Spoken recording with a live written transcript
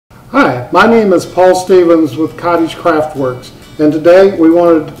Hi, my name is Paul Stevens with Cottage Craftworks, and today we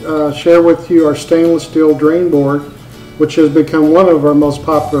wanted to share with you our stainless steel drain board, which has become one of our most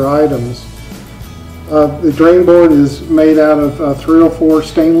popular items. The drain board is made out of 304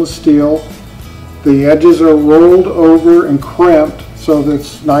 stainless steel. The edges are rolled over and crimped so that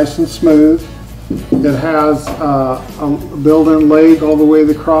it's nice and smooth. It has a built-in lathe all the way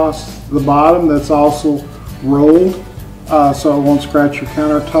across the bottom that's also rolled so it won't scratch your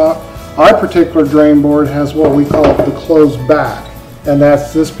countertop. Our particular drain board has what we call the closed back, and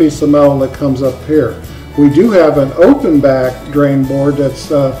that's this piece of metal that comes up here. We do have an open back drain board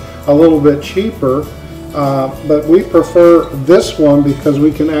that's a little bit cheaper, but we prefer this one because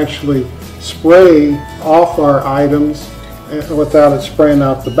we can actually spray off our items without it spraying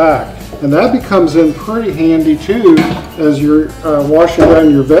out the back. And that becomes in pretty handy too as you're washing down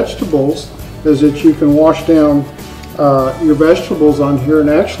your vegetables, is that you can wash down your vegetables on here and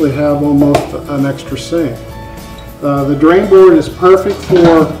actually have almost an extra sink. The drain board is perfect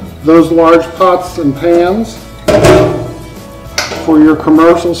for those large pots and pans, for your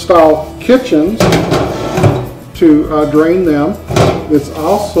commercial style kitchens to drain them. It's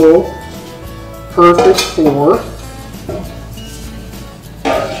also perfect for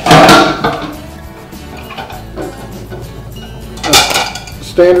a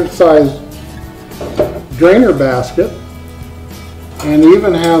standard size drainer basket, and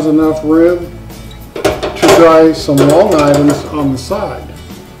even has enough room to dry some long items on the side.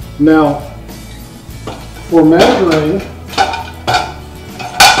 Now, for measuring,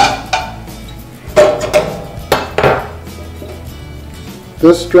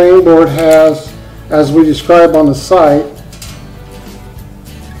 this drain board has, as we describe on the site,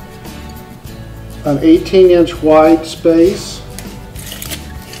 an 18-inch wide space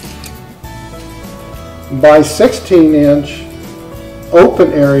by 16-inch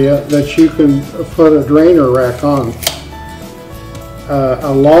open area that you can put a drainer rack on.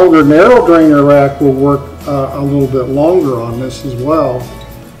 A longer narrow drainer rack will work a little bit longer on this as well.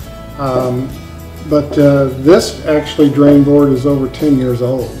 But this actually drain board is over 10 years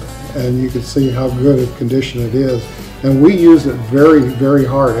old, and you can see how good a condition it is. And we use it very, very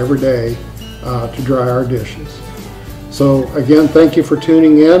hard every day to dry our dishes. So again, thank you for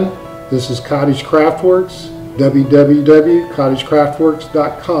tuning in. This is Cottage Craftworks,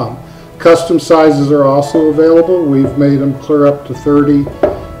 www.cottagecraftworks.com. Custom sizes are also available. We've made them clear up to 30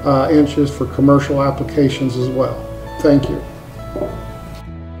 inches for commercial applications as well. Thank you.